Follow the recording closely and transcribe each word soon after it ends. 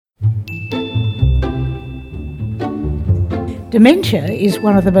Dementia is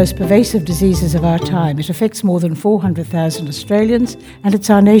one of the most pervasive diseases of our time. It affects more than 400,000 Australians, and it's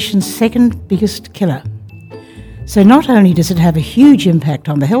our nation's second biggest killer. So not only does it have a huge impact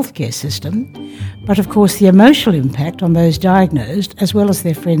on the healthcare system, but of course the emotional impact on those diagnosed, as well as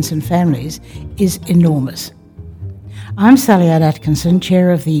their friends and families, is enormous. I'm Sallyanne Atkinson,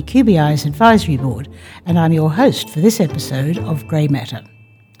 Chair of the QBI's Advisory Board, and I'm your host for this episode of Grey Matter.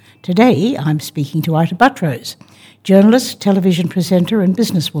 Today I'm speaking to Ita Buttrose, journalist, television presenter and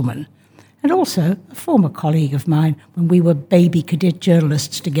businesswoman, and also a former colleague of mine when we were baby cadet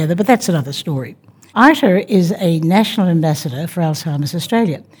journalists together, but that's another story. Ita is a national ambassador for Alzheimer's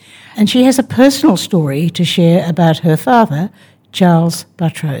Australia, and she has a personal story to share about her father, Charles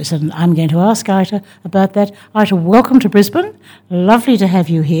Buttrose, and I'm going to ask Ita about that. Ita, welcome to Brisbane. Lovely to have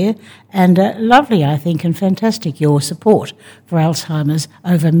you here, and lovely, I think, and fantastic your support for Alzheimer's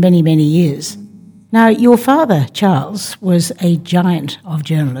over many, many years. Now, your father, Charles, was a giant of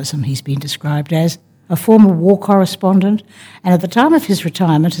journalism, he's been described as, a former war correspondent, and at the time of his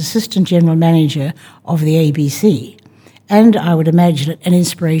retirement, Assistant General Manager of the ABC, and I would imagine an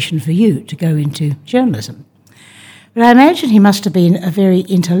inspiration for you to go into journalism. But I imagine he must have been a very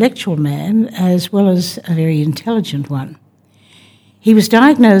intellectual man as well as a very intelligent one. He was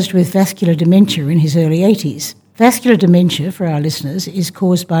diagnosed with vascular dementia in his early 80s. Vascular dementia, for our listeners, is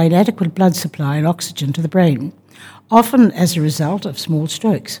caused by inadequate blood supply and oxygen to the brain, often as a result of small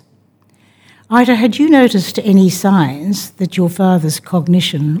strokes. Ita, had you noticed any signs that your father's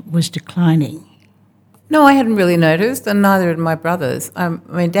cognition was declining? No, I hadn't really noticed, and neither had my brothers.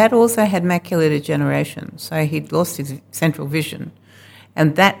 Dad also had macular degeneration, so he'd lost his central vision,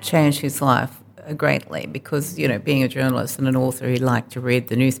 and that changed his life greatly because, being a journalist and an author, he liked to read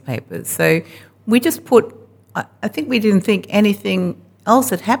the newspapers. So we just I think we didn't think anything else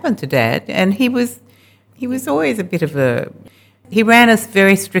had happened to Dad, and he was always a bit of he ran us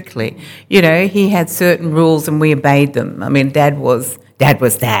very strictly. He had certain rules and we obeyed them. Dad was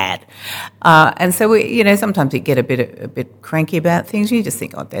Dad. And so we, sometimes he'd get a bit cranky about things. You just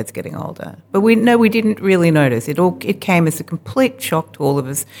think, oh, Dad's getting older. But we didn't really notice. It came as a complete shock to all of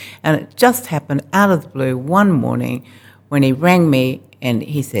us, and it just happened out of the blue one morning when he rang me and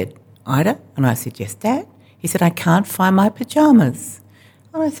he said, Ita? And I said, yes, Dad. He said, I can't find my pyjamas.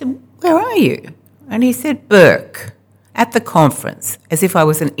 And I said, where are you? And he said, Burke, at the conference, as if I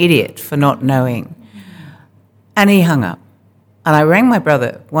was an idiot for not knowing. And he hung up. And I rang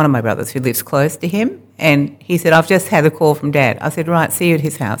one of my brothers who lives close to him, and he said, I've just had a call from Dad. I said, right, see you at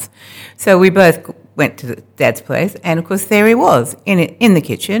his house. So we both went to Dad's place, and of course there he was, in the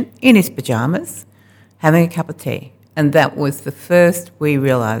kitchen, in his pyjamas, having a cup of tea. And that was the first we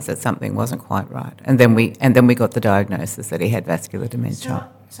realised that something wasn't quite right. And then we got the diagnosis that he had vascular dementia.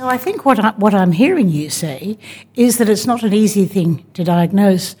 So I think what I'm hearing you say is that it's not an easy thing to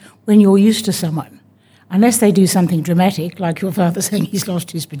diagnose when you're used to someone. Unless they do something dramatic, like your father saying he's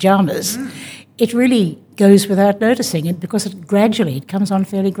lost his pyjamas, it really goes without noticing it because it comes on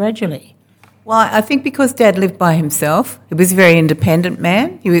fairly gradually. Well, I think because Dad lived by himself, he was a very independent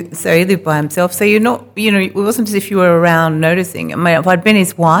man, he lived by himself, so it wasn't as if you were around noticing. If I'd been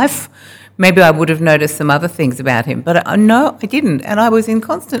his wife, maybe I would have noticed some other things about him, but no, I didn't, and I was in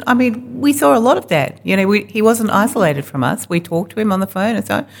constant, we saw a lot of Dad. He wasn't isolated from us. We talked to him on the phone, and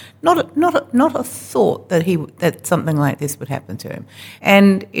so not a thought that something like this would happen to him.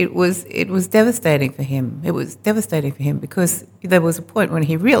 And it was devastating for him. It was devastating for him because there was a point when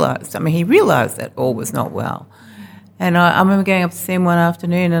he realised that all was not well. And I remember going up to see him one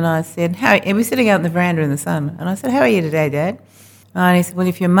afternoon, and I said, he was sitting out in the veranda in the sun, and I said, how are you today, Dad? And he said, well,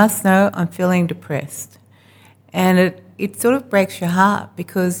 if you must know, I'm feeling depressed. And it sort of breaks your heart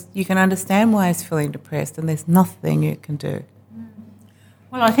because you can understand why he's feeling depressed and there's nothing you can do.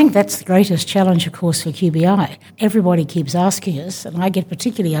 Well, I think that's the greatest challenge, of course, for QBI. Everybody keeps asking us, and I get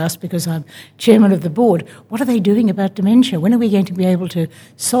particularly asked because I'm chairman of the board, what are they doing about dementia? When are we going to be able to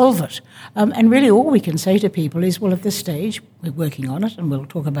solve it? And really all we can say to people is, well, at this stage, we're working on it, and we'll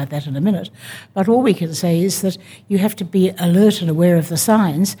talk about that in a minute, but all we can say is that you have to be alert and aware of the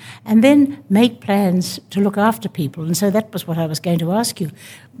signs and then make plans to look after people. And so that was what I was going to ask you.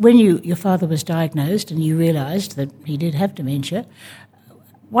 When your father was diagnosed and you realised that he did have dementia,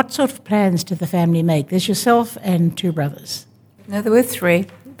 what sort of plans did the family make? There's yourself and two brothers. No, there were three.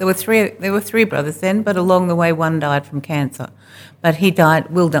 There were three brothers then, but along the way one died from cancer. But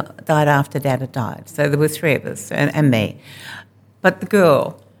Will died after Dad had died. So there were three of us and me. But the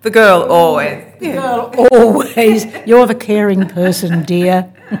girl always. The girl always. You're the caring person,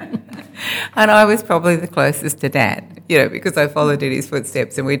 dear. And I was probably the closest to Dad, because I followed in his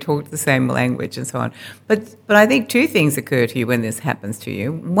footsteps and we talked the same language and so on. But I think two things occur to you when this happens to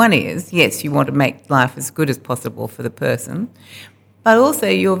you. One is, yes, you want to make life as good as possible for the person, but also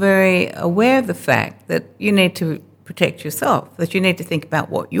you're very aware of the fact that you need to protect yourself, that you need to think about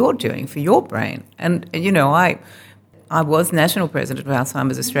what you're doing for your brain. And I was National President of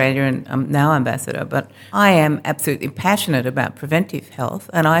Alzheimer's Australia and I'm now Ambassador, but I am absolutely passionate about preventive health,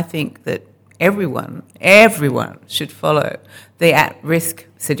 and I think that everyone should follow the at-risk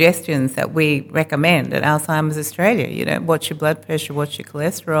suggestions that we recommend at Alzheimer's Australia. Watch your blood pressure, watch your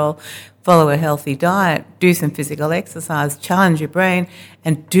cholesterol, follow a healthy diet, do some physical exercise, challenge your brain,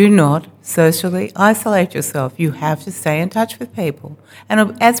 and do not socially isolate yourself. You have to stay in touch with people.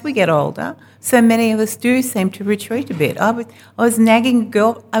 And as we get older, so many of us do seem to retreat a bit. I was nagging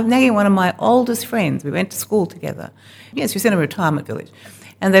one of my oldest friends. We went to school together. Yes, she was in a retirement village.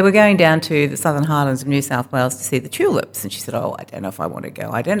 And they were going down to the Southern Highlands of New South Wales to see the tulips. And she said, I don't know if I want to go.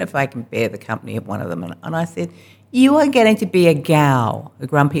 I don't know if I can bear the company of one of them. And I said, you are getting to be a gal, a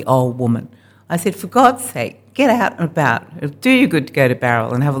grumpy old woman. I said, for God's sake, get out and about. It'll do you good to go to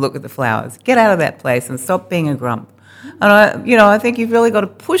Barrel and have a look at the flowers. Get out of that place and stop being a grump. And I think you've really got to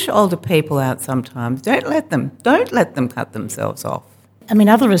push older people out sometimes. Don't let them cut themselves off. I mean,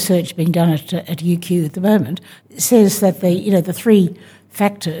 other research being done at UQ at the moment says that the three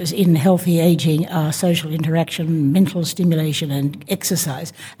factors in healthy ageing are social interaction, mental stimulation and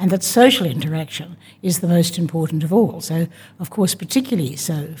exercise, and that social interaction is the most important of all. So, of course, particularly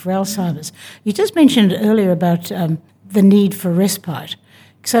so for Alzheimer's. You just mentioned earlier about the need for respite.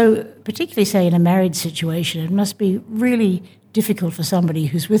 So, particularly, say, in a married situation, it must be really difficult for somebody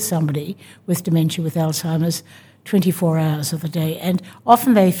who's with somebody with dementia, with Alzheimer's, 24 hours of the day, and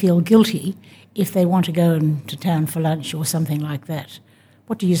often they feel guilty if they want to go into town for lunch or something like that.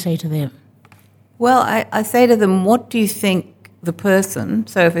 What do you say to them? Well, I say to them, what do you think the person,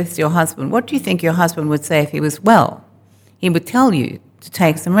 so if it's your husband, what do you think your husband would say if he was well? He would tell you to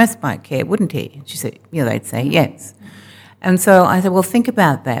take some respite care, wouldn't he? She said, they'd say yes. And so I said, well, think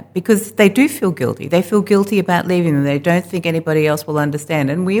about that, because they do feel guilty. They feel guilty about leaving them. They don't think anybody else will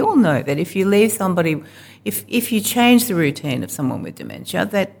understand. And we all know that if you leave somebody, if you change the routine of someone with dementia,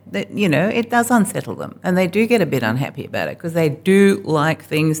 that it does unsettle them. And they do get a bit unhappy about it because they do like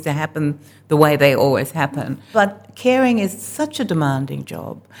things to happen the way they always happen. But caring is such a demanding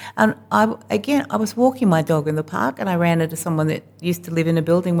job. And I was walking my dog in the park and I ran into someone that used to live in a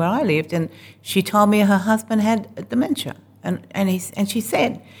building where I lived, and she told me her husband had dementia. And she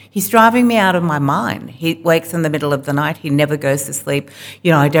said, he's driving me out of my mind. He wakes in the middle of the night. He never goes to sleep.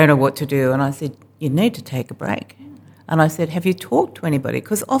 I don't know what to do. And I said, you need to take a break. And I said, have you talked to anybody?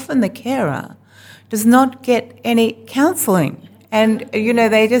 Because often the carer does not get any counselling. And,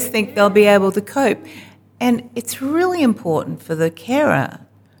 they just think they'll be able to cope. And it's really important for the carer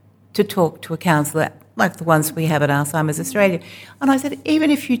to talk to a counsellor like the ones we have at Alzheimer's Australia. And I said,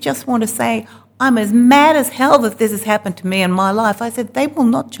 even if you just want to say, I'm as mad as hell that this has happened to me in my life. I said, they will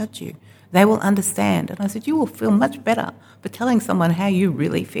not judge you. They will understand. And I said, you will feel much better for telling someone how you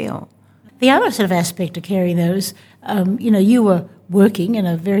really feel. The other sort of aspect of caring, though, is, you were working in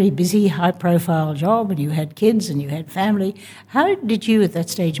a very busy, high-profile job and you had kids and you had family. How did you at that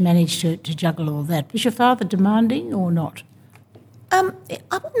stage manage to juggle all that? Was your father demanding or not? I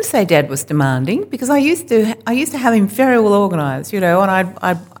wouldn't say Dad was demanding, because I used to have him very well organised, and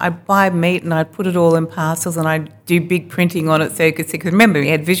I'd buy meat and I'd put it all in parcels and I'd do big printing on it so he could see. Because remember, he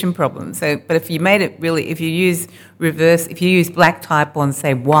had vision problems. But if you made it really, if you use black type on,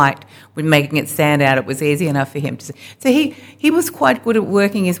 say, white, when making it stand out, it was easy enough for him to see. So he was quite good at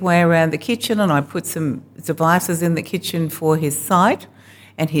working his way around the kitchen, and I put some devices in the kitchen for his sight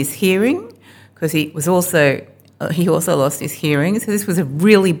and his hearing, because he also lost his hearing, so this was a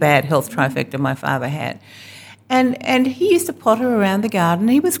really bad health trifecta my father had. And he used to potter around the garden.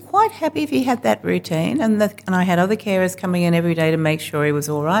 He was quite happy if he had that routine, and I had other carers coming in every day to make sure he was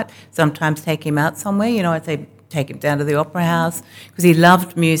all right, sometimes take him out somewhere. I'd say take him down to the opera house, because he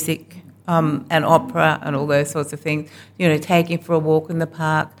loved music and opera and all those sorts of things. Take him for a walk in the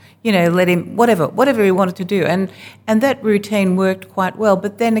park, let him, whatever he wanted to do. And that routine worked quite well.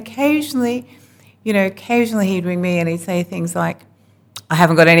 But then occasionally he'd ring me and he'd say things like, I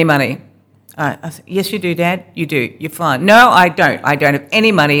haven't got any money. I said, yes, you do, Dad. You do. You're fine. No, I don't. I don't have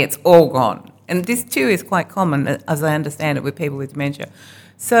any money. It's all gone. And this, too, is quite common, as I understand it, with people with dementia.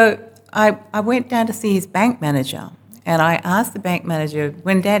 So I went down to see his bank manager, and I asked the bank manager,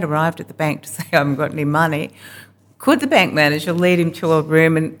 when Dad arrived at the bank to say I haven't got any money, could the bank manager lead him to a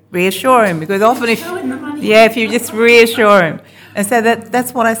room and reassure him? Because often if you just reassure him. And so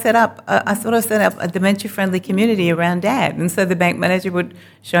that's what I set up. I sort of set up a dementia-friendly community around Dad. And so the bank manager would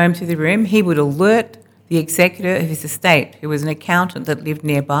show him to the room. He would alert the executor of his estate, who was an accountant that lived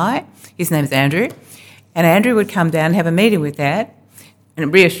nearby. His name's Andrew. And Andrew would come down and have a meeting with Dad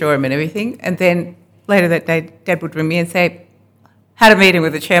and reassure him and everything. And then later that day, Dad would ring me and say, had a meeting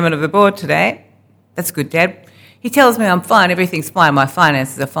with the chairman of the board today. That's good, Dad. He tells me I'm fine, everything's fine, my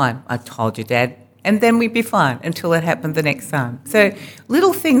finances are fine. I told you, Dad. And then we'd be fine until it happened the next time. So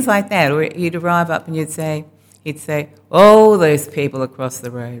little things like that, or he'd arrive up and he'd say, oh, those people across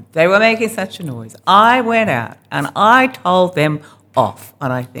the road, they were making such a noise. I went out and I told them off.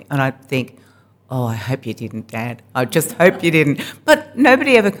 And I'd think, oh, I hope you didn't, Dad. I just hope you didn't. But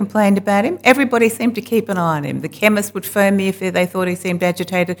nobody ever complained about him. Everybody seemed to keep an eye on him. The chemist would phone me if they thought he seemed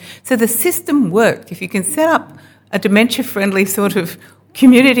agitated. So the system worked. If you can set up a dementia-friendly sort of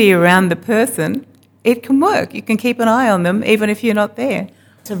community around the person, it can work. You can keep an eye on them even if you're not there.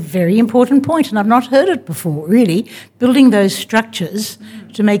 It's a very important point, and I've not heard it before, really. Building those structures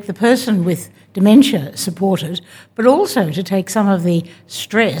to make the person with dementia supported, but also to take some of the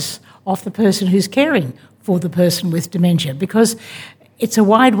stress off the person who's caring for the person with dementia, because it's a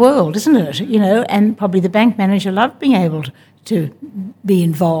wide world, isn't it? And probably the bank manager loved being able to be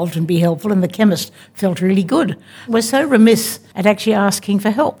involved and be helpful, and the chemist felt really good. We're so remiss at actually asking for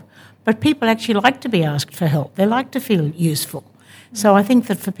help, but people actually like to be asked for help. They like to feel useful. So I think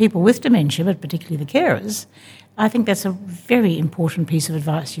that for people with dementia, but particularly the carers, I think that's a very important piece of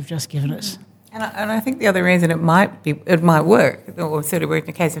advice you've just given us. And I think the other reason it might work, or sort of work in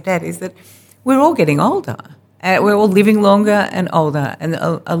the case of Dad, is that we're all getting older. We're all living longer and older, and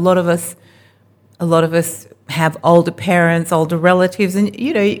a lot of us have older parents, older relatives, and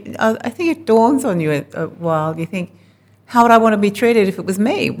I think it dawns on you a while. You think, how would I want to be treated if it was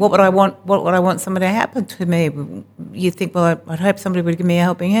me? What would I want somebody to happen to me? You think, well, I'd hope somebody would give me a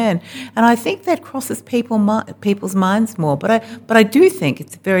helping hand. And I think that crosses people's minds more. But I do think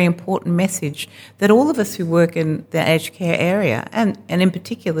it's a very important message that all of us who work in the aged care area, and in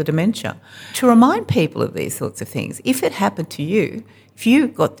particular dementia, to remind people of these sorts of things. If it happened to you, if you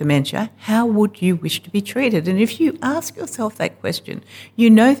got dementia, how would you wish to be treated? And if you ask yourself that question, you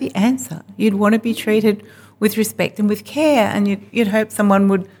know the answer. You'd want to be treated with respect and with care, and you'd hope someone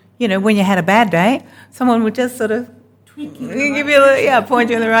would, when you had a bad day, someone would just sort of point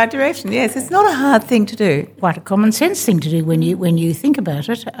you in the right direction. Yes, it's not a hard thing to do. Quite a common sense thing to do when you think about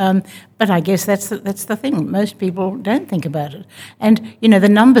it. But I guess that's the thing. Most people don't think about it. And the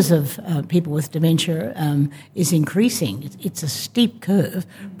numbers of people with dementia is increasing. It's a steep curve,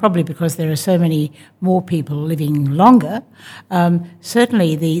 probably because there are so many more people living longer.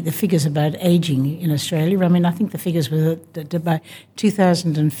 Certainly, the figures about ageing in Australia. I mean, I think the figures were that by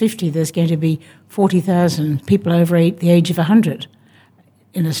 2050, there's going to be 40,000 people over the age of 100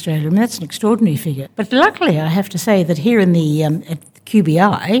 in Australia. I mean, that's an extraordinary figure. But luckily, I have to say that here in the at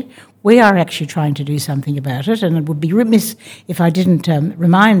QBI, we are actually trying to do something about it, and it would be remiss if I didn't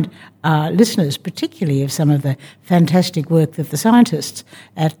remind our listeners, particularly of some of the fantastic work that the scientists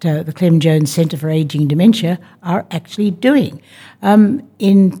at the Clem Jones Centre for Ageing and Dementia are actually doing.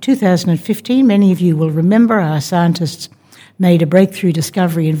 In 2015, many of you will remember our scientists made a breakthrough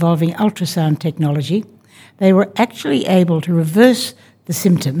discovery involving ultrasound technology. They were actually able to reverse the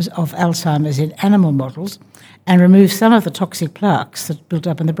symptoms of Alzheimer's in animal models and remove some of the toxic plaques that built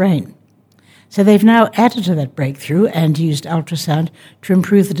up in the brain. So they've now added to that breakthrough and used ultrasound to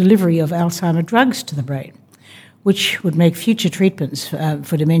improve the delivery of Alzheimer drugs to the brain, which would make future treatments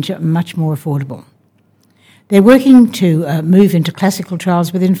for dementia much more affordable. They're working to move into classical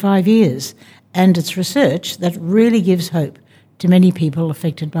trials within 5 years, and it's research that really gives hope to many people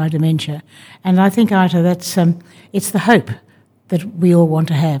affected by dementia. And I think, Ita, that's it's the hope that we all want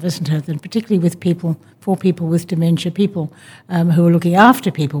to have, isn't it? And particularly for people with dementia, people who are looking after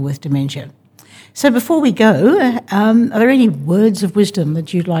people with dementia. So before we go, are there any words of wisdom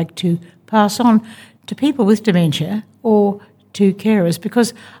that you'd like to pass on to people with dementia or to carers?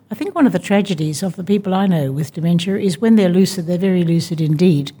 Because I think one of the tragedies of the people I know with dementia is when they're lucid, they're very lucid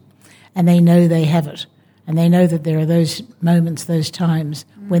indeed, and they know they have it. And they know that there are those moments, those times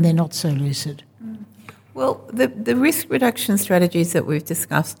when they're not so lucid. Well, the risk reduction strategies that we've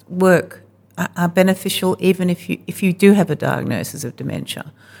discussed are beneficial even if you do have a diagnosis of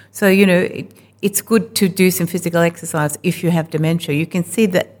dementia. So, it's good to do some physical exercise if you have dementia. You can see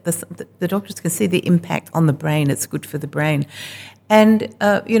that the doctors can see the impact on the brain. It's good for the brain. And,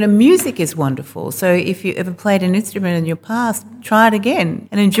 music is wonderful. So if you ever played an instrument in your past, try it again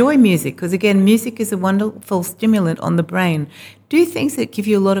and enjoy music because, again, music is a wonderful stimulant on the brain. Do things that give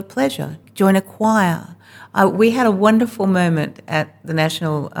you a lot of pleasure. Join a choir. We had a wonderful moment at the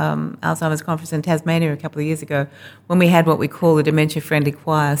National Alzheimer's Conference in Tasmania a couple of years ago when we had what we call a dementia-friendly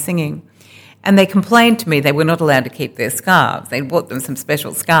choir singing. And they complained to me they were not allowed to keep their scarves. They bought them some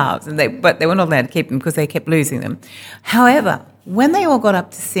special scarves, but they were not allowed to keep them because they kept losing them. However, when they all got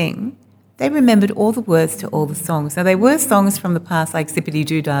up to sing, they remembered all the words to all the songs. Now, they were songs from the past like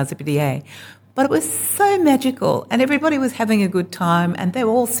Zippity-Doo-Dah, Zippity-A, but it was so magical and everybody was having a good time and they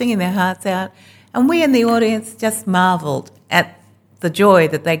were all singing their hearts out. And we in the audience just marvelled at the joy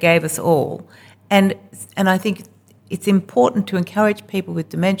that they gave us all. And I think it's important to encourage people with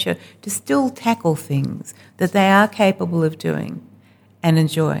dementia to still tackle things that they are capable of doing and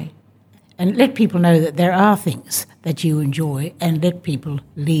enjoy. And let people know that there are things that you enjoy and let people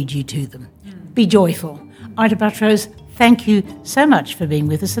lead you to them. Be joyful. Ita Buttrose, thank you so much for being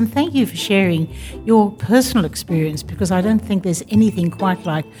with us and thank you for sharing your personal experience, because I don't think there's anything quite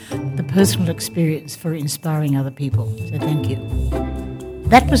like the personal experience for inspiring other people. So thank you.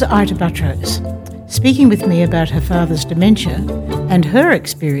 That was Ita Buttrose speaking with me about her father's dementia and her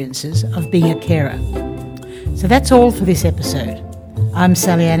experiences of being a carer. So that's all for this episode. I'm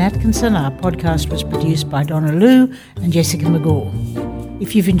Sallyanne Atkinson. Our podcast was produced by Donna Liu and Jessica McGaw.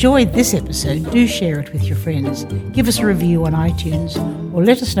 If you've enjoyed this episode, do share it with your friends. Give us a review on iTunes or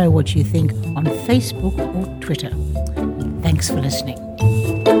let us know what you think on Facebook or Twitter. Thanks for listening.